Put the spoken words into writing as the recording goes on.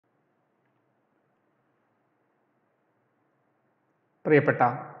പ്രിയപ്പെട്ട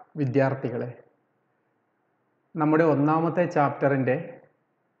വിദ്യാർത്ഥികളെ, നമ്മുടെ ഒന്നാമത്തെ ചാപ്റ്ററിൻ്റെ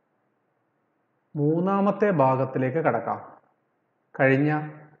മൂന്നാമത്തെ ഭാഗത്തിലേക്ക് കടക്കാം. കഴിഞ്ഞ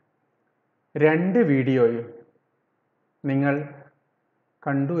 2 വീഡിയോയും നിങ്ങൾ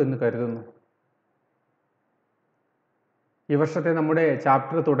കണ്ടു എന്ന് കരുതുന്നു. ഈ വർഷത്തെ നമ്മുടെ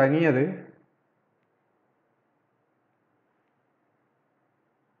ചാപ്റ്റർ തുടങ്ങിയത്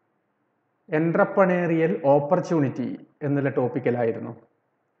എൻട്രപ്രണേറിയൽ ഓപ്പർച്യൂണിറ്റി എന്നുള്ള ടോപ്പിക്കിലായിരുന്നു.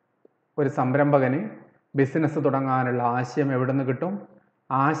 ഒരു സംരംഭകന് ബിസിനസ് തുടങ്ങാനുള്ള ആശയം എവിടെ നിന്ന് കിട്ടും,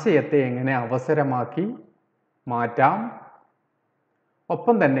 ആശയത്തെ എങ്ങനെ അവസരമാക്കി മാറ്റാം,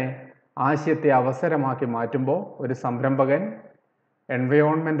 ഒപ്പം തന്നെ ആശയത്തെ അവസരമാക്കി മാറ്റുമ്പോൾ ഒരു സംരംഭകൻ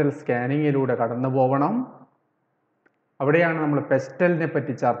എൻവയോൺമെൻ്റൽ സ്കാനിങ്ങിലൂടെ കടന്നു പോകണം. അവിടെയാണ് നമ്മൾ പെസ്റ്റലിനെ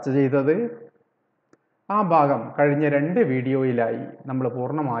പറ്റി ചർച്ച ചെയ്തത്. ആ ഭാഗം കഴിഞ്ഞ 2 വീഡിയോയിലായി നമ്മൾ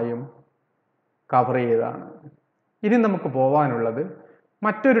പൂർണ്ണമായും കവർ ചെയ്തതാണ്. ഇനി നമുക്ക് പോകാനുള്ളത്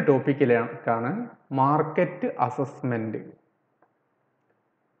മറ്റൊരു ടോപ്പിക്കിലേക്കാണ്, മാർക്കറ്റ് അസസ്മെന്റ്,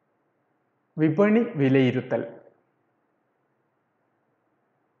 വിപണി വിലയിരുത്തൽ.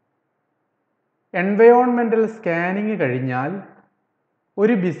 എൻവയോൺമെൻ്റൽ സ്കാനിങ് കഴിഞ്ഞാൽ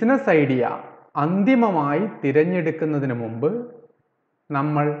ഒരു ബിസിനസ് ഐഡിയ അന്തിമമായി തിരഞ്ഞെടുക്കുന്നതിന് മുമ്പ്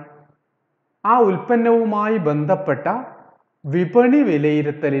നമ്മൾ ആ ഉൽപ്പന്നവുമായി ബന്ധപ്പെട്ട വിപണി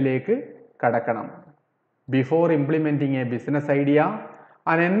വിലയിരുത്തലിലേക്ക് കടക്കണം. Before implementing A business idea,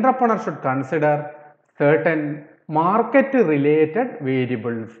 an entrepreneur should consider certain market related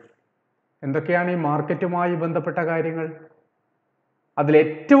variables. എന്തൊക്കെയാണ് ഈ മാർക്കറ്റുമായി ബന്ധപ്പെട്ട കാര്യങ്ങൾ?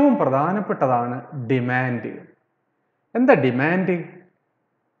 അതിലേറ്റവും പ്രധാനപ്പെട്ടതാണ് ഡിമാൻഡ്. എന്താ ഡിമാൻഡ്?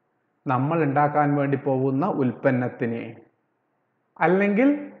 നമ്മൾ ഉണ്ടാക്കാൻ വേണ്ടി പോകുന്ന ഉൽപ്പന്നത്തിന് അല്ലെങ്കിൽ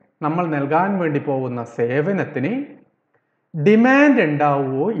നമ്മൾ നൽകാൻ വേണ്ടി പോകുന്ന സേവനത്തിന് ഡിമാൻഡ്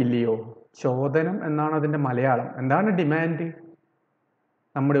ഉണ്ടാവുമോ ഇല്ലയോ? ചോദനം എന്നാണ് അതിൻ്റെ മലയാളം. എന്താണ് ഡിമാൻഡ്?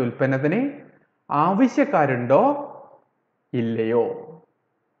 നമ്മുടെ ഉൽപ്പന്നത്തിന് ആവശ്യക്കാരുണ്ടോ ഇല്ലയോ?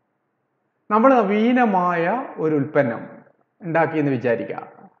 നമ്മൾ നവീനമായ ഒരു ഉൽപ്പന്നം ഉണ്ടാക്കിയെന്ന് വിചാരിക്കുക.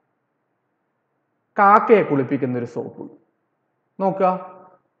 കാക്കയെ കുളിപ്പിക്കുന്ന ഒരു സോപ്പ് നോക്കുക.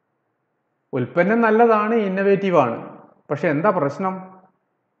 ഉൽപ്പന്നം നല്ലതാണ്, ഇന്നോവേറ്റീവാണ്. പക്ഷെ എന്താ പ്രശ്നം?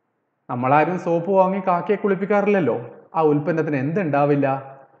 നമ്മളാരും സോപ്പ് വാങ്ങി കാക്കയെ കുളിപ്പിക്കാറില്ലല്ലോ. ആ ഉൽപ്പന്നത്തിന് എന്തുണ്ടാവില്ല?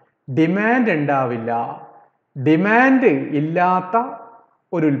 ഡിമാൻഡ് ഉണ്ടാവില്ല. ഡിമാൻഡ് ഇല്ലാത്ത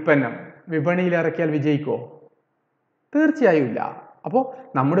ഒരു ഉൽപ്പന്നം വിപണിയിൽ ഇറക്കിയാൽ വിജയിക്കോ? തീർച്ചയായും ഇല്ല. അപ്പോൾ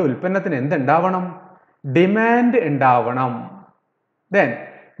നമ്മുടെ ഉൽപ്പന്നത്തിന് എന്തുണ്ടാവണം? ഡിമാൻഡ് ഉണ്ടാവണം. Then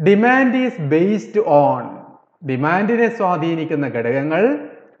demand is based on, ഡിമാൻഡിനെ സ്വാധീനിക്കുന്ന ഘടകങ്ങൾ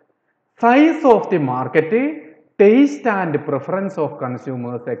size of the market, taste and preference of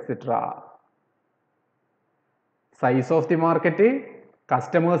consumers etcetera. Size of the market,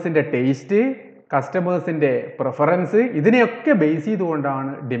 കസ്റ്റമേഴ്സിന്റെ taste, കസ്റ്റമേഴ്സിന്റെ preference, ഇതിനെയൊക്കെ ബേസ്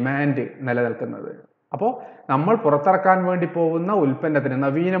ചെയ്തുകൊണ്ടാണ് ഡിമാൻഡ് നിലനിൽക്കുന്നത്. അപ്പോൾ നമ്മൾ പുറത്തിറക്കാൻ വേണ്ടി പോകുന്ന ഉൽപ്പന്നത്തിന്,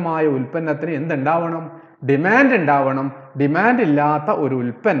 നവീനമായ ഉൽപ്പന്നത്തിന് എന്തുണ്ടാവണം? ഡിമാൻഡ് ഉണ്ടാവണം. ഡിമാൻഡ് ഇല്ലാത്ത ഒരു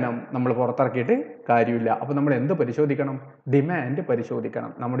ഉൽപ്പന്നം നമ്മൾ പുറത്തിറക്കിയിട്ട് കാര്യമില്ല. അപ്പോൾ നമ്മൾ എന്ത് പരിശോധിക്കണം? ഡിമാൻഡ്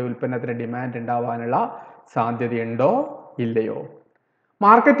പരിശോധിക്കണം. നമ്മുടെ ഉൽപ്പന്നത്തിന് ഡിമാൻഡ് ഉണ്ടാവാനുള്ള സാധ്യതയുണ്ടോ ഇല്ലയോ?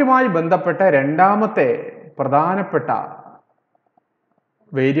 മാർക്കറ്റുമായി ബന്ധപ്പെട്ട രണ്ടാമത്തെ പ്രധാനപ്പെട്ട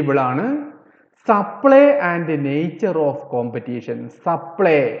വേരിയബിളാണ് supply and nature of competition.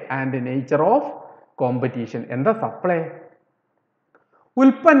 Supply and nature of competition. എന്താ സപ്ലൈ?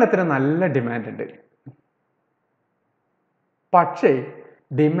 ഉൽപ്പന്നത്തിന് നല്ല ഡിമാൻഡ് ഉണ്ട്, പക്ഷേ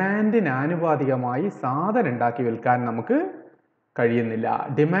ഡിമാൻഡിന് ആനുപാതികമായി സാധനം ഉണ്ടാക്കി വിൽക്കാൻ നമുക്ക് കഴിയുന്നില്ല.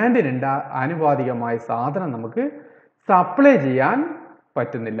 ഡിമാൻഡിന് ആനുപാതികമായ സാധനം നമുക്ക് സപ്ലൈ ചെയ്യാൻ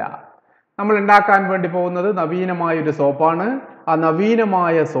പറ്റുന്നില്ല. നമ്മൾ ഉണ്ടാക്കാൻ വേണ്ടി പോകുന്നത് നവീനമായ ഒരു സോപ്പാണ്. ആ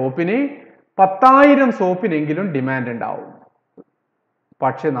നവീനമായ സോപ്പിന് 10,000 സോപ്പിനെങ്കിലും ഡിമാൻഡ് ഉണ്ടാവും.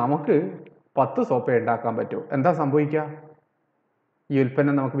 പക്ഷെ നമുക്ക് 10 സോപ്പേ ഉണ്ടാക്കാൻ പറ്റൂ. എന്താ സംഭവിക്കുക? ഈ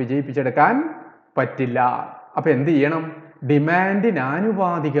ഉൽപ്പന്നം നമുക്ക് വിജയിപ്പിച്ചെടുക്കാൻ പറ്റില്ല. അപ്പൊ എന്ത് ചെയ്യണം? ഡിമാൻഡിന്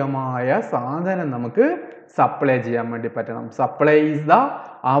ആനുപാതികമായ സാധനം നമുക്ക് സപ്ലൈ ചെയ്യാൻ വേണ്ടി പറ്റണം. Supply is the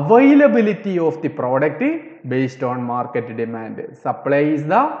availability of the product based on market demand. Supply is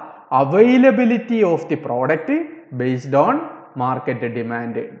the availability of the product based on market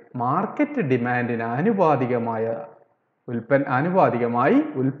demand. Market ഡിമാൻഡിന് ആനുപാതികമായി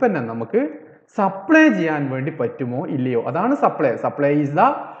ഉൽപ്പന്നം നമുക്ക് സപ്ലൈ ചെയ്യാൻ വേണ്ടി പറ്റുമോ ഇല്ലയോ? അതാണ് supply. Supply is the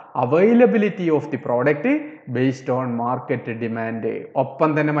availability of the product based on market demand. ഒപ്പം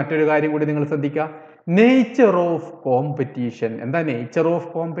തന്നെ മറ്റൊരു കാര്യം കൂടി നിങ്ങൾ ശ്രദ്ധിക്കുക, നേച്ചർ ഓഫ് കോമ്പറ്റീഷൻ. എന്താ nature of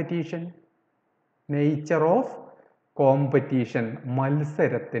competition? Nature of competition,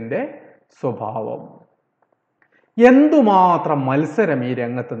 മത്സരത്തിന്റെ സ്വഭാവം. എന്തുമാത്രം മത്സരം ഈ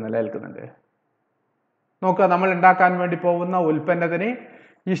രംഗത്ത് നിലനിൽക്കുന്നുണ്ട്. നോക്കുക, നമ്മൾ ഉണ്ടാക്കാൻ വേണ്ടി പോകുന്ന ഉൽപ്പന്നത്തിന്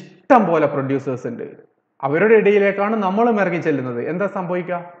ഇഷ്ടം പോലെ പ്രൊഡ്യൂസേഴ്സ് ഉണ്ട്. അവരുടെ ഇടയിലേക്കാണ് നമ്മളും ഇറങ്ങി ചെല്ലുന്നത്. എന്താ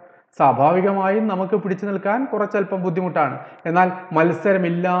സംഭവിക്കുക? സ്വാഭാവികമായും നമുക്ക് പിടിച്ചു നിൽക്കാൻ കുറച്ചല്പം ബുദ്ധിമുട്ടാണ്. എന്നാൽ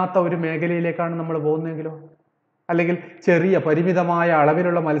മത്സരമില്ലാത്ത ഒരു മേഖലയിലേക്കാണ് നമ്മൾ പോകുന്നതെങ്കിലോ, അല്ലെങ്കിൽ ചെറിയ പരിമിതമായ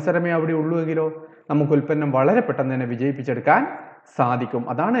അളവിലുള്ള മത്സരമേ അവിടെ ഉള്ളൂ എങ്കിലോ നമുക്ക് ഉൽപ്പന്നം വളരെ പെട്ടെന്ന് തന്നെ വിജയിപ്പിച്ചെടുക്കാൻ സാധിക്കും.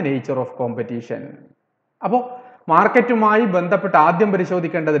 അതാണ് നേച്ചർ ഓഫ് കോമ്പറ്റീഷൻ. അപ്പോൾ മാർക്കറ്റുമായി ബന്ധപ്പെട്ട് ആദ്യം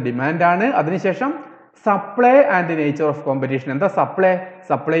പരിശോധിക്കേണ്ടത് ഡിമാൻഡാണ്. അതിനുശേഷം supply and nature of competition. എന്താ supply?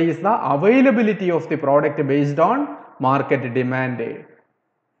 Supply is the availability of the product based on market demand.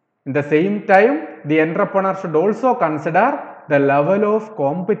 In the same time the entrepreneur should also consider the level of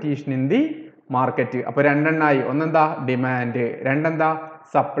competition in the market. അപ്പൊ രണ്ടെണ്ണായി. ഒന്നെന്താ? Demand. രണ്ടെന്താ?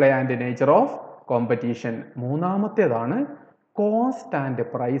 Supply and nature of competition. മൂന്നാമത്തേതാണ് cost and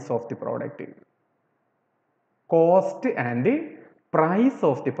price of the product. Cost and price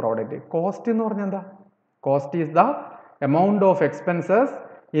of the product. Cost എന്ന് പറഞ്ഞാൽ എന്താ? Cost is the amount of expenses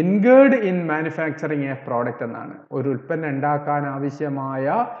incurred in manufacturing A product എന്നാണ്. ഒരു ഉൽപ്പന്നം ഉണ്ടാക്കാൻ ആവശ്യമായ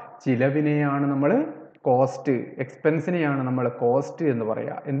ചിലവിനെയാണ് നമ്മൾ കോസ്റ്റ്, എക്സ്പെൻസിനെയാണ് നമ്മൾ കോസ്റ്റ് എന്ന്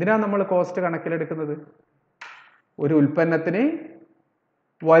പറയുക. എന്തിനാണ് നമ്മൾ കോസ്റ്റ് കണക്കിലെടുക്കുന്നത്? ഒരു ഉൽപ്പന്നത്തിന്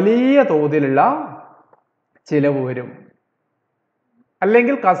വലിയ തോതിലുള്ള ചിലവ് വരും,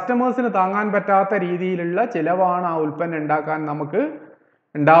 അല്ലെങ്കിൽ കസ്റ്റമേഴ്സിന് താങ്ങാൻ പറ്റാത്ത രീതിയിലുള്ള ചിലവാണ് ആ ഉൽപ്പന്നം ഉണ്ടാക്കാൻ നമുക്ക്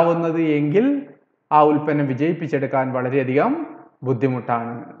ഉണ്ടാവുന്നത് എങ്കിൽ ആ ഉൽപ്പന്നം വിജയിപ്പിച്ചെടുക്കാൻ വളരെയധികം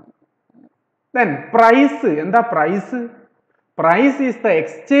ബുദ്ധിമുട്ടാണ്. Then price. എന്താ price? Price is the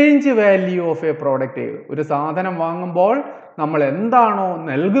exchange value of A product. ഒരു സാധനം വാങ്ങുമ്പോൾ നമ്മൾ എന്താണോ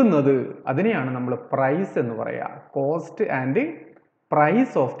നൽകുന്നത് അതിനെയാണ് നമ്മൾ പ്രൈസ് എന്ന് പറയുക. Cost and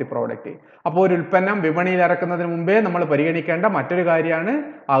price of the product. അപ്പോൾ ഒരു ഉൽപ്പന്നം വിപണിയിൽ ഇറക്കുന്നതിന് മുമ്പേ നമ്മൾ പരിഗണിക്കേണ്ട മറ്റൊരു കാര്യമാണ്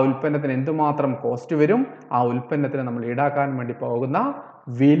ആ ഉൽപ്പന്നത്തിന് എന്തുമാത്രം കോസ്റ്റ് വരും, ആ ഉൽപ്പന്നത്തിന് നമ്മൾ ഈടാക്കാൻ വേണ്ടി പോകുന്ന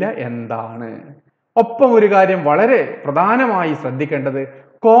വില എന്താണ്. ഒപ്പം ഒരു കാര്യം വളരെ പ്രധാനമായി ശ്രദ്ധിക്കേണ്ടത്,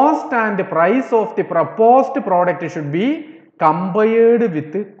 cost and price of the proposed product should be compared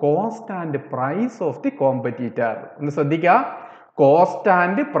with cost and price of the competitor. ഒന്ന് ശ്രദ്ധിക്കുക, cost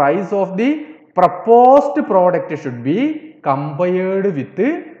and price of the proposed product should be compared with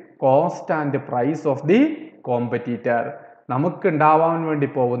cost and price of the competitor. നമുക്ക് ഉണ്ടാവാൻ വേണ്ടി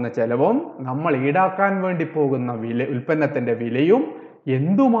പോകുന്ന ചെലവും നമ്മൾ ഈടാക്കാൻ വേണ്ടി പോകുന്ന ഉൽപ്പന്നത്തിന്റെ വിലയും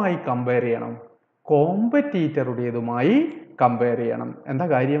എന്തുമായി കമ്പയർ ചെയ്യണം? കോമ്പറ്റീറ്ററുടേതുമായി കമ്പയർ ചെയ്യണം. എന്താ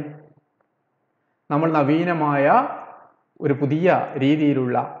കാര്യം? നമ്മൾ നവീനമായ ഒരു പുതിയ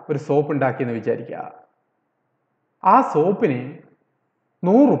രീതിയിലുള്ള ഒരു സോപ്പ് ഉണ്ടാക്കിയെന്ന് വിചാരിക്കുക. ആ സോപ്പിന്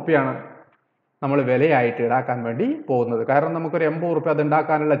 100 റുപ്യാണ് നമ്മൾ വിലയായിട്ട് ഈടാക്കാൻ വേണ്ടി പോകുന്നത്. കാരണം നമുക്കൊരു 80 റുപ്യ അത്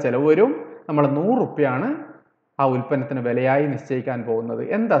ഉണ്ടാക്കാനുള്ള ചിലവ് വരും. നമ്മൾ 100 റുപ്യാണ് ആ ഉൽപ്പന്നത്തിന് വിലയായി നിശ്ചയിക്കാൻ പോകുന്നത്.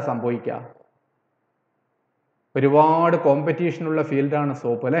 എന്താ സംഭവിക്കുക? ഒരുപാട് കോമ്പറ്റീഷനുള്ള ഫീൽഡാണ്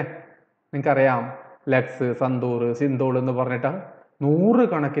സോപ്പ് അല്ലേ? നിങ്ങൾക്കറിയാം, ലക്സ്, സന്തൂർ, സിന്തോൾ എന്ന് പറഞ്ഞിട്ട് 100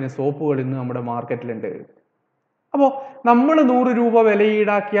 കണക്കിന് സോപ്പുകൾ ഇന്ന് നമ്മുടെ മാർക്കറ്റിലുണ്ട്. അപ്പോൾ നമ്മൾ 100 രൂപ വില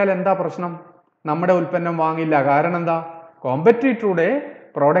ഈടാക്കിയാൽ എന്താ പ്രശ്നം? നമ്മുടെ ഉൽപ്പന്നം വാങ്ങില്ല. കാരണം എന്താ? കോമ്പറ്റീറ്ററുടെ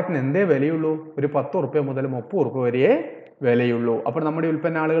പ്രോഡക്റ്റിന് എന്തേ വിലയുള്ളൂ? ഒരു 10 റുപ്യ മുതൽ 30 റുപ്യ വരെയേ വിലയുള്ളൂ. അപ്പോൾ നമ്മുടെ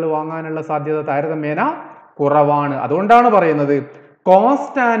ഉൽപ്പന്ന ആളുകൾ വാങ്ങാനുള്ള സാധ്യത താരതമ്യേന കുറവാണ്. അതുകൊണ്ടാണ് പറയുന്നത്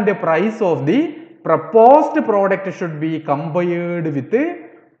cost and price of the proposed product should be compared with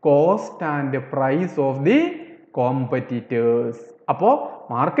cost and price of the competitors. അപ്പോൾ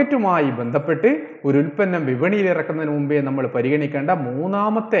മാർക്കറ്റുമായി ബന്ധപ്പെട്ട് ഒരു ഉൽപ്പന്നം വിപണിയിൽ ഇറക്കുന്നതിന് മുമ്പേ നമ്മൾ പരിഗണിക്കേണ്ട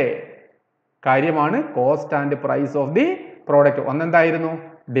മൂന്നാമത്തെ കാര്യമാണ് cost and price of the product. ഒന്നെന്തായിരുന്നു?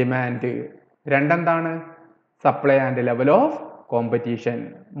 Demand. രണ്ടെന്താണ്? Supply and level of competition.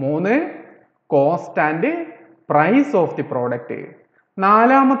 3 cost and price of the product.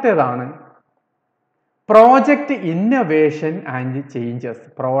 നാലാമത്തേതാണ് project innovation and changes.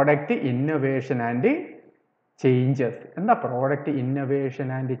 Product innovation and changes. എന്താ പ്രോഡക്റ്റ് ഇന്നോവേഷൻ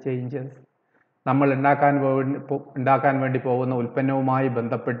ആൻഡ് ചേഞ്ചസ്? നമ്മൾ ഉണ്ടാക്കാൻ വേണ്ടി പോകുന്ന ഉൽപ്പന്നവുമായി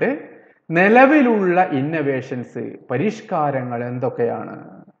ബന്ധപ്പെട്ട് നിലവിലുള്ള ഇന്നോവേഷൻസ്, പരിഷ്കാരങ്ങൾ എന്തൊക്കെയാണ്?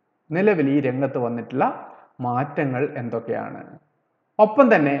 നിലവിൽ ഈ രംഗത്ത് വന്നിട്ടുള്ള മാറ്റങ്ങൾ എന്തൊക്കെയാണ്? ഒപ്പം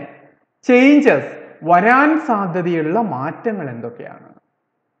തന്നെ ചേഞ്ചസ്, വരാൻ സാധ്യതയുള്ള മാറ്റങ്ങൾ എന്തൊക്കെയാണ്?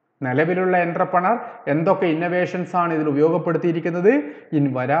 നിലവിലുള്ള എന്റർപ്രണർ എന്തൊക്കെ ഇന്നോവേഷൻസ് ആണ് ഇതിൽ ഉപയോഗപ്പെടുത്തിയിരിക്കുന്നത്? ഇനി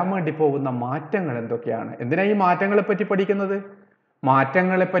വരാൻ വേണ്ടി പോകുന്ന മാറ്റങ്ങൾ എന്തൊക്കെയാണ്? എന്തിനാ ഈ മാറ്റങ്ങളെ പറ്റി പഠിക്കുന്നത്?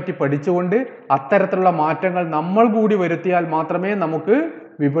 മാറ്റങ്ങളെ പറ്റി പഠിച്ചുകൊണ്ട് അത്തരത്തിലുള്ള മാറ്റങ്ങൾ നമ്മൾ കൂടി വരുത്തിയാൽ മാത്രമേ നമുക്ക്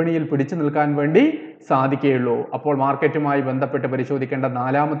വിപണിയിൽ പിടിച്ചു നിൽക്കാൻ വേണ്ടി സാധിക്കുകയുള്ളൂ. അപ്പോൾ മാർക്കറ്റുമായി ബന്ധപ്പെട്ട് പരിശോധിക്കേണ്ട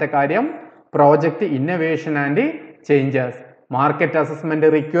നാലാമത്തെ കാര്യം project innovation and changes. Market assessment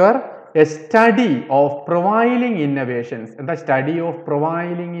require A study of പ്രൊവൈലിംഗ് innovations. എന്താ സ്റ്റഡി ഓഫ്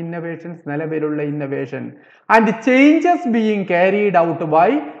പ്രൊവൈലിംഗ് ഇന്നവേഷൻസ്? നിലവിലുള്ള innovation and changes being carried out by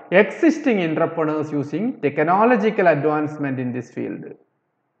existing entrepreneurs using technological advancement in this field.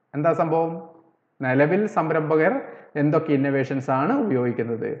 എന്താ സംഭവം? നിലവിൽ സംരംഭകർ എന്തൊക്കെ ഇന്നവേഷൻസ് ആണ്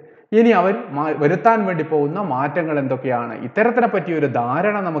ഉപയോഗിക്കുന്നത്, ഇനി അവർ വരുത്താൻ വേണ്ടി പോകുന്ന മാറ്റങ്ങൾ എന്തൊക്കെയാണ്, ഇത്തരത്തിനെ പറ്റി ഒരു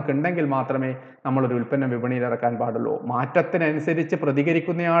ധാരണ നമുക്കുണ്ടെങ്കിൽ മാത്രമേ നമ്മളൊരു ഉൽപ്പന്നം വിപണിയിൽ ഇറക്കാൻ പാടുള്ളൂ. മാറ്റത്തിനനുസരിച്ച്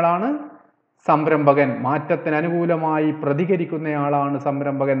പ്രതികരിക്കുന്നയാളാണ് സംരംഭകൻ. മാറ്റത്തിന് അനുകൂലമായി പ്രതികരിക്കുന്നയാളാണ്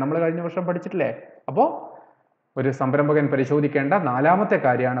സംരംഭകൻ. നമ്മൾ കഴിഞ്ഞ വർഷം പഠിച്ചിട്ടില്ലേ? അപ്പോൾ ഒരു സംരംഭകൻ പരിശോധിക്കേണ്ട നാലാമത്തെ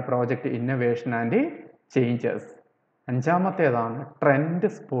കാര്യമാണ് project innovation and changes. അഞ്ചാമത്തേതാണ് trend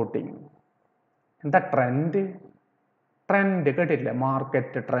spotting. എന്താ ട്രെൻഡ്? ട്രെൻഡ് കേട്ടിട്ടില്ലേ?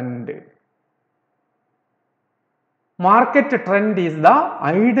 Market trend. Market trend is the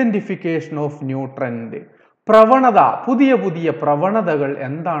identification of new trend. പ്രവണത, പുതിയ പുതിയ പ്രവണതകൾ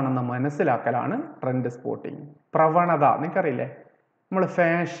എന്താണെന്ന് മനസ്സിലാക്കലാണ് ട്രെൻഡ് സ്പോട്ടിംഗ്. പ്രവണത നിങ്ങൾക്കറിയില്ലേ? നമ്മൾ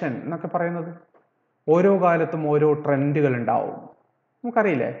ഫാഷൻ എന്നൊക്കെ പറയുന്നത്, ഓരോ കാലത്തും ഓരോ ട്രെൻഡുകൾ ഉണ്ടാവും.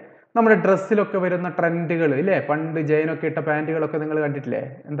 നമുക്കറിയില്ലേ? നമ്മുടെ ഡ്രസ്സിലൊക്കെ വരുന്ന ട്രെൻഡുകൾ ഇല്ലേ? പണ്ട് ജയനൊക്കെ ഇട്ട പാൻറ്റുകളൊക്കെ നിങ്ങൾ കണ്ടിട്ടില്ലേ?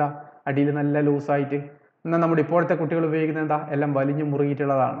 എന്താ അടിയിൽ നല്ല ലൂസായിട്ട്. എന്നാൽ നമ്മുടെ ഇപ്പോഴത്തെ കുട്ടികൾ ഉപയോഗിക്കുന്നത് എന്താ? എല്ലാം വലിഞ്ഞു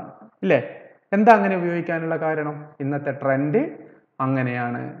മുറുകിയിട്ടുള്ളതാണ് ഇല്ലേ? എന്താ അങ്ങനെ ഉപയോഗിക്കാനുള്ള കാരണം? ഇന്നത്തെ ട്രെൻഡ്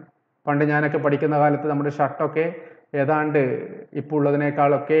അങ്ങനെയാണ്. പണ്ട് ഞാനൊക്കെ പഠിക്കുന്ന കാലത്ത് നമ്മുടെ ഷർട്ടൊക്കെ ഏതാണ്ട് ഇപ്പോൾ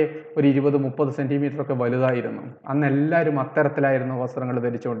ഉള്ളതിനേക്കാളൊക്കെ ഒരു 20-30 സെന്റിമീറ്റർ ഒക്കെ വലുതായിരുന്നു. അന്ന് എല്ലാവരും അത്തരത്തിലായിരുന്നു വസ്ത്രങ്ങൾ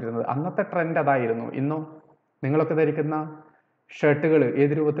ധരിച്ചുകൊണ്ടിരുന്നത്. അന്നത്തെ ട്രെൻഡ് അതായിരുന്നു. ഇന്നോ നിങ്ങളൊക്കെ ധരിക്കുന്ന ഷർട്ടുകൾ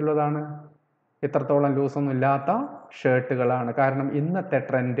ഏത് രൂപത്തിലുള്ളതാണ്? ഇത്രത്തോളം ലൂസൊന്നും ഇല്ലാത്ത ഷർട്ടുകളാണ്. കാരണം ഇന്നത്തെ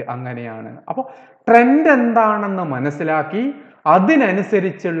ട്രെൻഡ് അങ്ങനെയാണ്. അപ്പോൾ ട്രെൻഡ് എന്താണെന്ന് മനസ്സിലാക്കി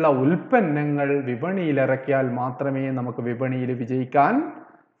അതിനനുസരിച്ചുള്ള ഉൽപ്പന്നങ്ങൾ വിപണിയിൽ ഇറക്കിയാൽ മാത്രമേ നമുക്ക് വിപണിയിൽ വിജയിക്കാൻ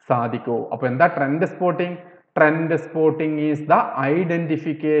സാധിക്കൂ. അപ്പോൾ എന്താ trend spotting? Trend spotting is the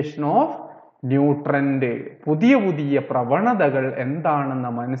identification of new trend. പുതിയ പുതിയ പ്രവണതകൾ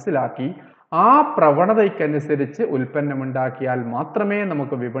എന്താണെന്ന് മനസ്സിലാക്കി ആ പ്രവണതയ്ക്കനുസരിച്ച് ഉൽപ്പന്നമുണ്ടാക്കിയാൽ മാത്രമേ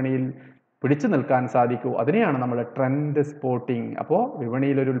നമുക്ക് വിപണിയിൽ പിടിച്ചു നിൽക്കാൻ സാധിക്കൂ. അതിനെയാണ് നമ്മൾ ട്രെൻഡ് സ്പോട്ടിംഗ്. അപ്പോൾ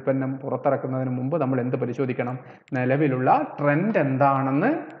വിപണിയിൽ ഒരു ഉൽപ്പന്നം പുറത്തിറക്കുന്നതിന് മുമ്പ് നമ്മൾ എന്ത് പരിശോധിക്കണം? നിലവിലുള്ള ട്രെൻഡ് എന്താണെന്ന്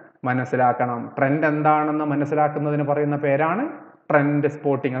മനസ്സിലാക്കണം. ട്രെൻഡ് എന്താണെന്ന് മനസ്സിലാക്കുന്നതിന് പറയുന്ന പേരാണ് ട്രെൻഡ്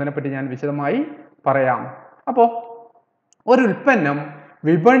സ്പോട്ടിംഗ്. അതിനെപ്പറ്റി ഞാൻ വിശദമായി പറയാം. അപ്പോൾ ഒരു ഉൽപ്പന്നം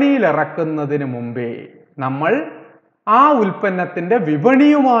വിപണിയിൽ ഇറക്കുന്നതിന് മുമ്പേ നമ്മൾ ആ ഉൽപ്പന്നത്തിന്റെ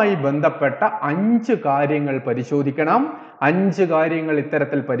വിപണിയുമായി ബന്ധപ്പെട്ട 5 കാര്യങ്ങൾ പരിശോധിക്കണം. 5 കാര്യങ്ങൾ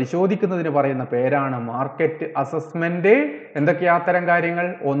ഇത്തരത്തിൽ പരിശോധിക്കുന്നതിന് പറയുന്ന പേരാണ് മാർക്കറ്റ് അസസ്മെന്റ്. എന്തൊക്കെയാ അത്തരം കാര്യങ്ങൾ?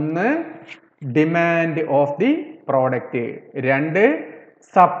 1. Demand of the product. 2.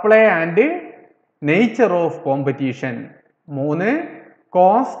 Supply and nature of competition. 3.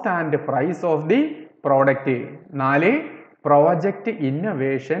 Cost and price of the product. 4. Project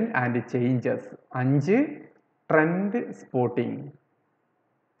innovation and changes. 5. Trend spotting.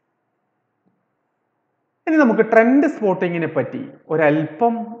 ഇനി നമുക്ക് ട്രെൻഡ് സ്പോട്ടിങ്ങിനെ പറ്റി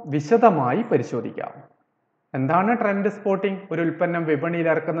ഒരല്പം വിശദമായി പരിശോധിക്കാം. എന്താണ് ട്രെൻഡ് സ്പോട്ടിംഗ്? ഒരു ഉൽപ്പന്നം വിപണിയിൽ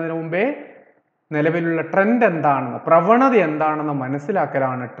ഇറക്കുന്നതിന് മുമ്പേ നിലവിലുള്ള ട്രെൻഡ് എന്താണെന്ന്, പ്രവണത എന്താണെന്ന്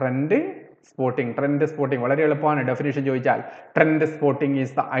മനസ്സിലാക്കലാണ് ട്രെൻഡ് സ്പോട്ടിംഗ്. ട്രെൻഡ് സ്പോട്ടിംഗ് വളരെ എളുപ്പമാണ്. ഡെഫിനിഷൻ ചോദിച്ചാൽ trend spotting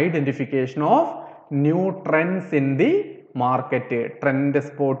is the identification of new trends in the market. Trend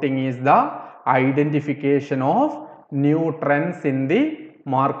spotting is the identification of new trends in the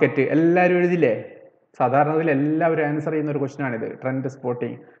market. എല്ലാവരും എഴുതില്ലേ? സാധാരണത്തിൽ എല്ലാവരും ആൻസർ ചെയ്യുന്ന ഒരു ക്വസ്റ്റ്യൻ ആണിത്. Trend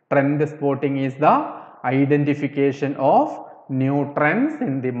spotting. Trend spotting is the identification of new trends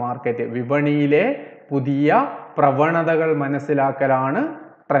in the market. വിപണിയിലെ പുതിയ പ്രവണതകൾ മനസ്സിലാക്കലാണ്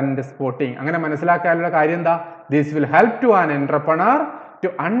trend spotting. അങ്ങനെ മനസ്സിലാക്കാനുള്ള കാര്യം എന്താ? This will help to an entrepreneur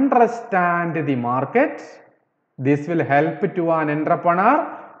to understand the market. This will help to an entrepreneur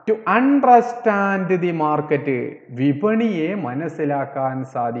to understand the market. വിപണിയെ മനസ്സിലാക്കാൻ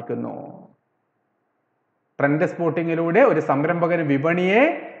സാധിക്കുന്നു. ട്രെൻഡ് സ്പോട്ടിങ്ങിലൂടെ ഒരു സംരംഭകന് വിപണിയെ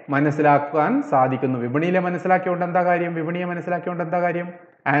മനസ്സിലാക്കാൻ സാധിക്കുന്നു. വിപണിയിലെ മനസ്സിലാക്കിയോണ്ട് എന്താ കാര്യം? വിപണിയെ മനസ്സിലാക്കിയോണ്ട് എന്താ കാര്യം?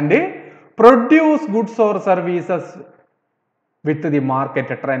 And produce goods or services with the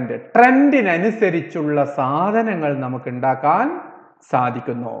market trend. ട്രെൻഡിനനുസരിച്ചുള്ള സാധനങ്ങൾ നമുക്ക് ഉണ്ടാക്കാൻ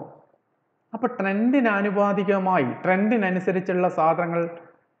സാധിക്കുന്നു. അപ്പൊ ട്രെൻഡിന് ആനുപാതികമായി ട്രെൻഡിനനുസരിച്ചുള്ള സാധനങ്ങൾ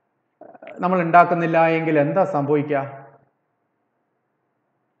നമ്മൾ ഉണ്ടാക്കുന്നില്ല എങ്കിൽ എന്താ സംഭവിക്കുക?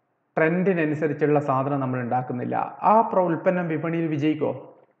 ട്രെൻഡിനനുസരിച്ചുള്ള സാധനം നമ്മൾ ഉണ്ടാക്കുന്നില്ല, ആ ഉൽപ്പന്നം വിപണിയിൽ വിജയിക്കോ?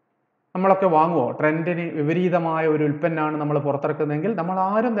 നമ്മളൊക്കെ വാങ്ങുമോ? ട്രെൻഡിന് വിപരീതമായ ഒരു ഉൽപ്പന്നമാണ് നമ്മൾ പുറത്തിറക്കുന്നതെങ്കിൽ നമ്മൾ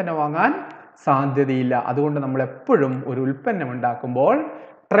ആരും തന്നെ വാങ്ങാൻ സാധ്യതയില്ല. അതുകൊണ്ട് നമ്മൾ എപ്പോഴും ഒരു ഉൽപ്പന്നം ഉണ്ടാക്കുമ്പോൾ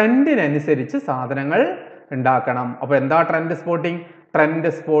ട്രെൻഡിനനുസരിച്ച് സാധനങ്ങൾ ഉണ്ടാക്കണം. അപ്പോൾ എന്താ trend spotting?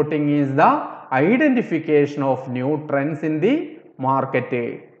 Trend spotting is the identification of new trends in the market.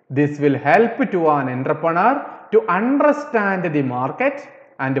 This will help to an entrepreneur to understand the market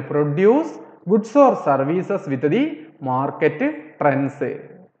and produce goods or services with the market trends.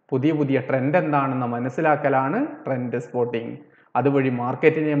 പുതിയ പുതിയ trend എന്താണെന്ന് മനസ്സിലാക്കലാണ് trend spotting. അതുവഴി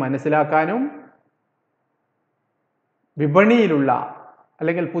മാർക്കറ്റിനെ മനസ്സിലാക്കാനും വിപണിയിലുള്ള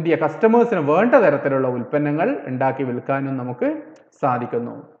അല്ലെങ്കിൽ പുതിയ കസ്റ്റമേഴ്സിന് വേണ്ട തരത്തിലുള്ള ഉൽപ്പന്നങ്ങൾ ഉണ്ടാക്കി വിൽക്കാനും നമുക്ക്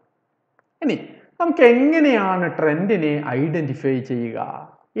സാധിക്കുന്നു. ഇനി നമുക്ക് എങ്ങനെയാണ് ട്രെൻഡിനെ ഐഡന്റിഫൈ ചെയ്യുക?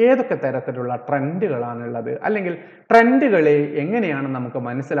 ഏതൊക്കെ തരത്തിലുള്ള ട്രെൻഡുകളാണുള്ളത്, അല്ലെങ്കിൽ ട്രെൻഡുകളെ എങ്ങനെയാണ് നമുക്ക്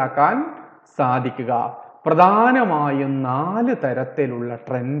മനസ്സിലാക്കാൻ സാധിക്കുക? പ്രധാനമായും 4 തരത്തിലുള്ള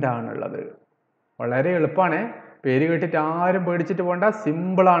ട്രെൻഡാണുള്ളത്. വളരെ എളുപ്പമാണ്, പേര് കേട്ടിട്ട് ആരും പേടിച്ചിട്ട് പോകണ്ട,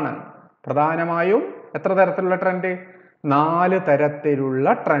 സിമ്പിളാണ്. പ്രധാനമായും എത്ര തരത്തിലുള്ള ട്രെൻഡ്? 4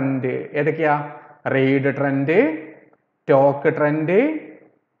 തരത്തിലുള്ള ട്രെൻഡ്. ഏതൊക്കെയാ? Read trend, talk trend,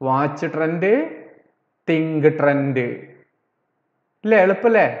 watch trend, think trend. അല്ലേ?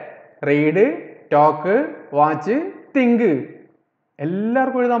 എളുപ്പല്ലേ? Read, talk, watch, think.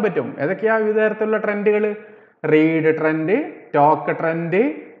 എല്ലാവർക്കും എഴുതാൻ പറ്റും. ഏതൊക്കെയാ വിവിധ തരത്തിലുള്ള ട്രെൻഡുകൾ? Read trend, talk trend,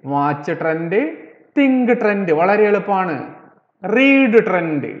 watch trend, think trend. വളരെ എളുപ്പമാണ്. റീഡ്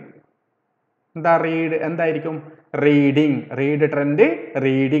ട്രെൻഡ് എന്താ? റീഡ് എന്തായിരിക്കും? റീഡിങ്. Read trend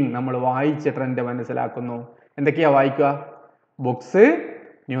reading. നമ്മൾ വായിച്ച ട്രെൻഡ് മനസ്സിലാക്കുന്നു. എന്തൊക്കെയാ വായിക്കുക? Books,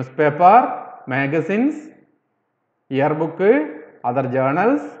 news paper, magazines, year book, other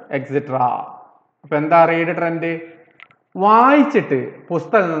journals, etcetera. അപ്പൊ എന്താ റീഡ് ട്രെൻഡ്? വായിച്ചിട്ട്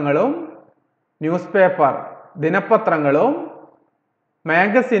പുസ്തകങ്ങളും ന്യൂസ് പേപ്പർ, ദിനപത്രങ്ങളും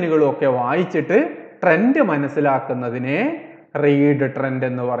മാഗസിനുകളും ഒക്കെ വായിച്ചിട്ട് ട്രെൻഡ് മനസ്സിലാക്കുന്നതിനെ റീഡ് ട്രെൻഡ്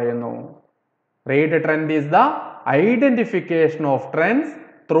എന്ന് പറയുന്നു. Read trend is the identification of trends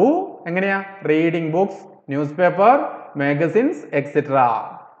through എങ്ങനെയാ? Reading books, news paper, magazines, etcetera.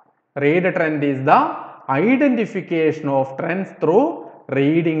 Read trend is the identification of trends through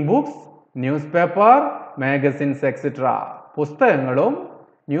reading books, news paper, magazines, etcetera. പുസ്തകങ്ങളും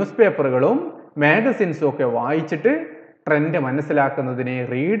news പേപ്പറുകളും മാഗസിൻസും ഒക്കെ വായിച്ചിട്ട് trend മനസ്സിലാക്കുന്നതിനെ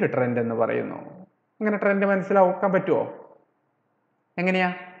read trend എന്ന് പറയുന്നു. അങ്ങനെ trend മനസ്സിലാക്കാൻ പറ്റുമോ? എങ്ങനെയാ?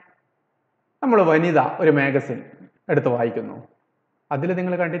 നമ്മൾ വനിത ഒരു മാഗസിൻ എടുത്ത് വായിക്കുന്നു. അതിൽ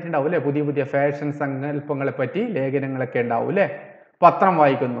നിങ്ങൾ കണ്ടിട്ടുണ്ടാവും അല്ലേ? പുതിയ പുതിയ ഫാഷൻ സങ്കല്പങ്ങളെ പറ്റി ലേഖനങ്ങളൊക്കെ ഉണ്ടാവും അല്ലേ? പത്രം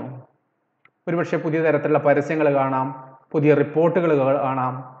വായിക്കുന്നു. ഒരുപക്ഷെ പുതിയ തരത്തിലുള്ള പരസ്യങ്ങൾ കാണാം, പുതിയ റിപ്പോർട്ടുകൾ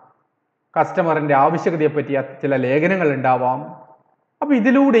കാണാം, കസ്റ്റമറിന്റെ ആവശ്യകതയെ പറ്റിയ ചില ലേഖനങ്ങൾ ഉണ്ടാവാം. അപ്പൊ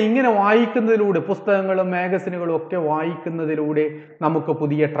ഇതിലൂടെ, ഇങ്ങനെ വായിക്കുന്നതിലൂടെ, പുസ്തകങ്ങളും മാഗസിനുകളും ഒക്കെ വായിക്കുന്നതിലൂടെ നമുക്ക്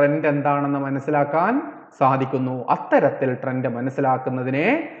പുതിയ ട്രെൻഡ് എന്താണെന്ന് മനസ്സിലാക്കാൻ സാധിക്കുന്നു. അത്തരത്തിൽ ട്രെൻഡ് മനസ്സിലാക്കുന്നതിനെ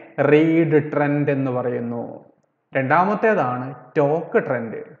റീഡ് ട്രെൻഡ് എന്ന് പറയുന്നു. രണ്ടാമത്തേതാണ് ടോക്ക്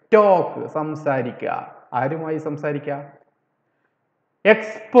ട്രെൻഡ്. ടോക്ക്, സംസാരിക്കുക. ആരുമായി സംസാരിക്കുക?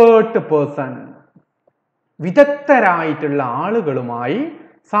 എക്സ്പേർട്ട് പേഴ്സൺ, വിദഗ്ധരായിട്ടുള്ള ആളുകളുമായി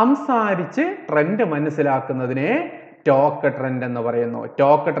സംസാരിച്ച് ട്രെൻഡ് മനസ്സിലാക്കുന്നതിനെ ടോക്ക് ട്രെൻഡ് എന്ന് പറയുന്നു.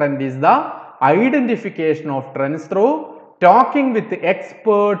 Talk trend is the identification of trends through talking with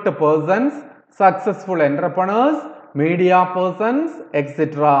expert persons, successful entrepreneurs, media persons,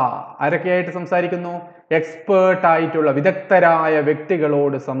 etcetera. ആരൊക്കെയായിട്ട് സംസാരിക്കുന്നു? എക്സ്പേർട്ട് ആയിട്ടുള്ള വിദഗ്ധരായ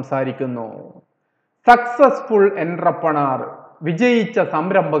വ്യക്തികളോട് സംസാരിക്കുന്നു. സക്സസ്ഫുൾ എന്റർപ്രണർ, വിജയിച്ച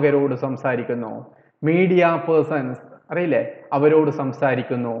സംരംഭകരോട് സംസാരിക്കുന്നു. മീഡിയ പേഴ്സൺസ്, അറിയില്ലേ, അവരോട്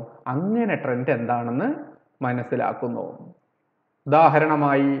സംസാരിക്കുന്നു. അങ്ങനെ ട്രെൻഡ് എന്താണെന്ന് മനസ്സിലാക്കുന്നു.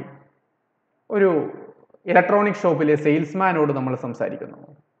 ഉദാഹരണമായി ഒരു ഇലക്ട്രോണിക് ഷോപ്പിലെ സെയിൽസ്മാനോട് നമ്മൾ സംസാരിക്കുന്നു.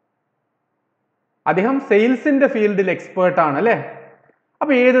 അദ്ദേഹം സെയിൽസിന്റെ ഫീൽഡിൽ എക്സ്പേർട്ടാണ് അല്ലേ?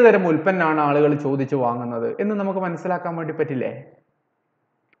 അപ്പൊ ഏത് തരം ഉൽപ്പന്നമാണ് ആളുകൾ ചോദിച്ചു വാങ്ങുന്നത് എന്ന് നമുക്ക് മനസ്സിലാക്കാൻ വേണ്ടി പറ്റില്ലേ?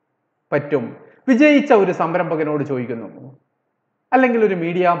 പറ്റും. വിജയിച്ച ഒരു സംരംഭകനോട് ചോദിക്കുന്നു, അല്ലെങ്കിൽ ഒരു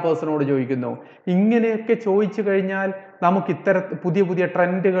മീഡിയ പേഴ്സണോട് ചോദിക്കുന്നു. ഇങ്ങനെയൊക്കെ ചോദിച്ചു കഴിഞ്ഞാൽ നമുക്ക് ഇത്തരം പുതിയ പുതിയ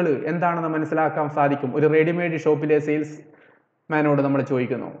ട്രെൻഡുകൾ എന്താണെന്ന് മനസ്സിലാക്കാൻ സാധിക്കും. ഒരു റെഡിമെയ്ഡ് ഷോപ്പിലെ സെയിൽസ് മാനോട് നമ്മൾ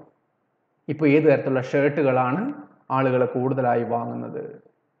ചോദിക്കുന്നു, ഇപ്പോൾ ഏത് തരത്തിലുള്ള ഷർട്ടുകളാണ് ആളുകൾ കൂടുതലായി വാങ്ങുന്നത്,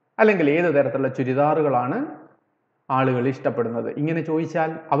 അല്ലെങ്കിൽ ഏത് തരത്തിലുള്ള ചുരിദാറുകളാണ് ആളുകൾ ഇഷ്ടപ്പെടുന്നത്. ഇങ്ങനെ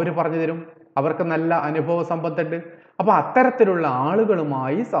ചോദിച്ചാൽ അവർ പറഞ്ഞു തരും. അവർക്ക് നല്ല അനുഭവ സമ്പത്തുണ്ട്. അപ്പൊ അത്തരത്തിലുള്ള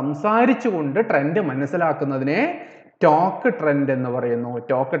ആളുകളുമായി സംസാരിച്ചുകൊണ്ട് ട്രെൻഡ് മനസ്സിലാക്കുന്നതിനെ ടോക്ക് ട്രെൻഡ് എന്ന് പറയുന്നു.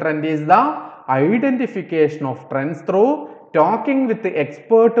 Talk trend is the identification of trends through talking with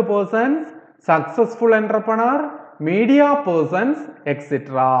expert persons, successful entrepreneur, media persons,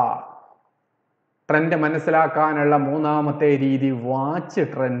 etcetera. Trend മനസ്സിലാക്കാനുള്ള മൂന്നാമത്തെ രീതി വാച്ച്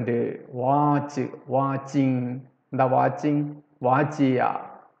ട്രെൻഡ്. Watch, watching. എന്താ വാച്ചിങ്? വാച്ച് ചെയ്യുക,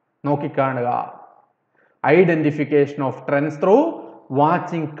 നോക്കിക്കാണുക. Identification of trends through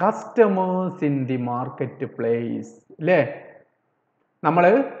watching customers in the market place. അല്ലേ? നമ്മൾ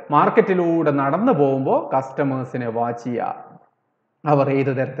മാർക്കറ്റിലൂടെ നടന്നു പോകുമ്പോൾ കസ്റ്റമേഴ്സിനെ വാച്ച് ചെയ്യുക. അവർ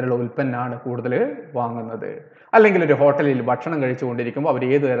ഏത് തരത്തിലുള്ള ഉൽപ്പന്നമാണ് കൂടുതൽ വാങ്ങുന്നത്. അല്ലെങ്കിൽ ഒരു ഹോട്ടലിൽ ഭക്ഷണം കഴിച്ചുകൊണ്ടിരിക്കുമ്പോൾ അവർ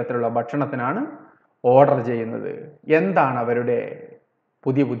ഏത് തരത്തിലുള്ള ഭക്ഷണത്തിനാണ് ഓർഡർ ചെയ്യുന്നത്, എന്താണ് അവരുടെ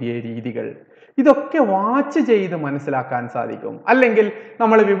പുതിയ പുതിയ രീതികൾ, ഇതൊക്കെ വാച്ച് ചെയ്ത് മനസ്സിലാക്കാൻ സാധിക്കും. അല്ലെങ്കിൽ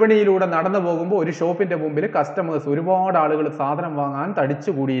നമ്മൾ വിപണിയിലൂടെ നടന്നു പോകുമ്പോൾ ഒരു ഷോപ്പിന്റെ മുമ്പിൽ കസ്റ്റമേഴ്സ്, ഒരുപാട് ആളുകൾ സാധനം വാങ്ങാൻ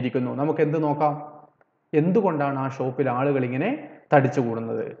തടിച്ചു കൂടിയിരിക്കുന്നു. നമുക്ക് എന്ത് നോക്കാം? എന്തുകൊണ്ടാണ് ആ ഷോപ്പിൽ ആളുകൾ ഇങ്ങനെ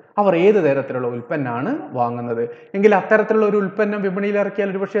തടിച്ചുകൂടുന്നത്? അവർ ഏത് തരത്തിലുള്ള ഉൽപ്പന്നമാണ് വാങ്ങുന്നത്? എങ്കിൽ അത്തരത്തിലുള്ള ഒരു ഉൽപ്പന്നം വിപണിയിൽ ഇറക്കിയാൽ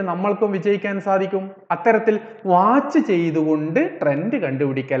ഒരുപക്ഷെ നമ്മൾക്കും വിജയിക്കാൻ സാധിക്കും. അത്തരത്തിൽ വാച്ച് ചെയ്തുകൊണ്ട് trend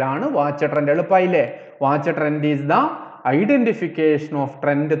കണ്ടുപിടിക്കലാണ് watch trend. എളുപ്പമായില്ലേ? Watch trend is the identification of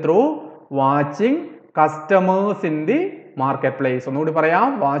trend through watching customers in the market place. ഒന്നുകൂടി പറയാം.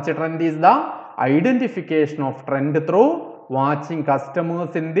 Watch trend is the identification of trend through watching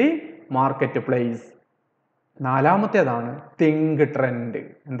customers in the market place. നാലാമത്തേതാണ് think trend.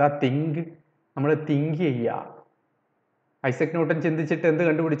 എന്താ think? നമ്മൾ think ചെയ്യുക. Isaac Newton ചിന്തിച്ചിട്ട് എന്ത്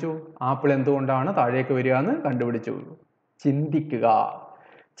കണ്ടുപിടിച്ചു? Apple എന്തുകൊണ്ടാണ് താഴേക്ക് വരിക എന്ന് കണ്ടുപിടിച്ചു. ചിന്തിക്കുക.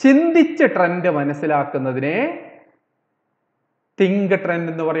 ചിന്തിച്ച് ട്രെൻഡ് മനസ്സിലാക്കുന്നതിനെ തിങ്ക് ട്രെൻഡ്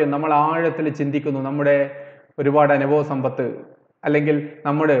എന്ന് പറയും. നമ്മൾ ആഴത്തിൽ ചിന്തിക്കുന്നു. നമ്മുടെ ഒരുപാട് അനുഭവ സമ്പത്ത്, അല്ലെങ്കിൽ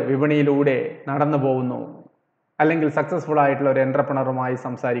നമ്മുടെ വിപണിയിലൂടെ നടന്നു പോകുന്നു, അല്ലെങ്കിൽ സക്സസ്ഫുൾ ആയിട്ടുള്ള ഒരു എന്റർപ്രണറുമായി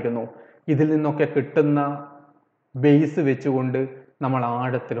സംസാരിക്കുന്നു. ഇതിൽ നിന്നൊക്കെ കിട്ടുന്ന ബേസ് വെച്ചുകൊണ്ട് നമ്മൾ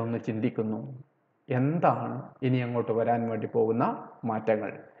ആഴത്തിലൊന്ന് ചിന്തിക്കുന്നു. എന്താണ് ഇനി അങ്ങോട്ട് വരാൻ വേണ്ടി പോകുന്ന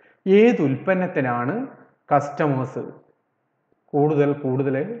മാറ്റങ്ങൾ? ഏത് ഉൽപ്പന്നത്തിനാണ് കസ്റ്റമേഴ്സ്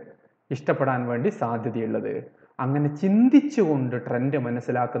കൂടുതൽ ഇഷ്ടപ്പെടാൻ വേണ്ടി സാധ്യതയുള്ളത്? അങ്ങനെ ചിന്തിച്ചുകൊണ്ട് trend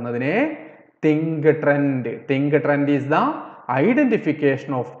മനസ്സിലാക്കുന്നതിനെ think trend. Think trend is the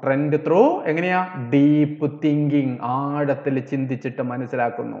identification of trend through എങ്ങനെയാ? Deep thinking. ആഴത്തിൽ ചിന്തിച്ചിട്ട്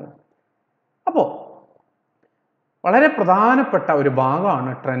മനസ്സിലാക്കുന്നു. അപ്പോ വളരെ പ്രധാനപ്പെട്ട ഒരു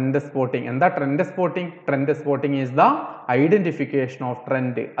ഭാഗമാണ് ട്രെൻഡ് സ്പോട്ടിംഗ്. എന്താ trend spotting? Trend spotting is the identification of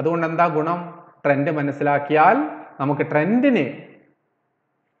trend. അതുകൊണ്ട് എന്താ ഗുണം? ട്രെൻഡ് മനസ്സിലാക്കിയാൽ നമുക്ക് ട്രെൻഡിന്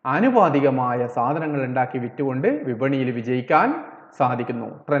ആനുപാതികമായ സാധനങ്ങൾ ഉണ്ടാക്കി വിറ്റുകൊണ്ട് വിപണിയിൽ വിജയിക്കാൻ സാധിക്കുന്നു.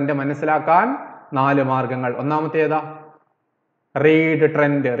 ട്രെൻഡ് മനസ്സിലാക്കാൻ 4 മാർഗങ്ങൾ. ഒന്നാമത്തേതാ? Read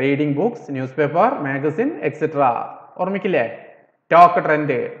trend. Reading books, news paper, magazine etcetera. ഓർമ്മിക്കില്ലേ? Talk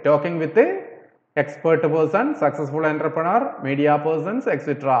trend. Talking with expert person, successful entrepreneur, media persons,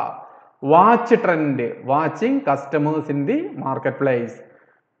 etc. Watch trend, watching customers in the marketplace.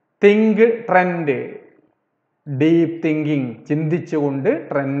 Think trend, deep thinking, ചിന്തിച്ചുകൊണ്ട്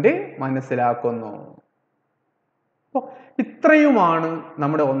trend മനസ്സിലാക്കുന്നു. അപ്പോൾ ഇത്രയുമാണ്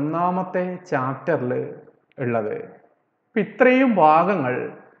നമ്മുടെ ഒന്നാമത്തെ ചാപ്റ്ററിൽ ഉള്ളത്. അപ്പം ഇത്രയും ഭാഗങ്ങൾ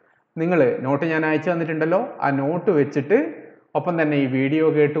നിങ്ങൾ നോട്ട് ഞാൻ അയച്ചു തന്നിട്ടുണ്ടല്ലോ. ആ നോട്ട് വെച്ചിട്ട് ഒപ്പം തന്നെ ഈ വീഡിയോ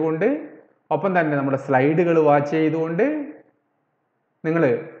കേട്ടുകൊണ്ട് ഒപ്പം തന്നെ നമ്മുടെ സ്ലൈഡുകൾ വാച്ച് ചെയ്തുകൊണ്ട് നിങ്ങൾ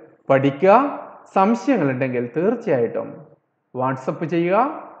പഠിക്കുക. സംശയങ്ങളുണ്ടെങ്കിൽ തീർച്ചയായിട്ടും വാട്സപ്പ് ചെയ്യുക.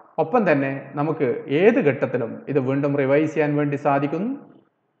 ഒപ്പം തന്നെ നമുക്ക് ഏത് ഘട്ടത്തിലും ഇത് വീണ്ടും റിവൈസ് ചെയ്യാൻ വേണ്ടി സാധിക്കും.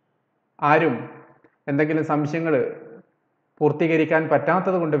 ആരും എന്തെങ്കിലും സംശയങ്ങൾ പൂർത്തീകരിക്കാൻ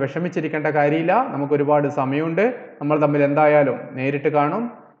പറ്റാത്തത് കൊണ്ട് വിഷമിച്ചിരിക്കേണ്ട കാര്യമില്ല. നമുക്ക് ഒരുപാട് സമയമുണ്ട്. നമ്മൾ തമ്മിൽ എന്തായാലും നേരിട്ട് കാണും.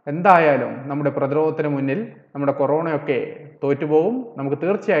 എന്തായാലും നമ്മുടെ പ്രതിരോധത്തിന് മുന്നിൽ നമ്മുടെ കൊറോണയൊക്കെ തോറ്റുപോകും. നമുക്ക്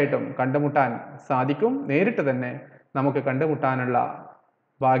തീർച്ചയായിട്ടും കണ്ടുമുട്ടാൻ സാധിക്കും. നേരിട്ട് തന്നെ നമുക്ക് കണ്ടുമുട്ടാനുള്ള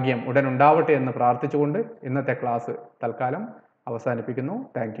ഭാഗ്യം ഉടൻ ഉണ്ടാവട്ടെ എന്ന് പ്രാർത്ഥിച്ചുകൊണ്ട് ഇന്നത്തെ ക്ലാസ് തൽക്കാലം അവസാനിപ്പിക്കുന്നു.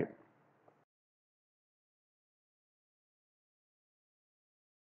 Thank you.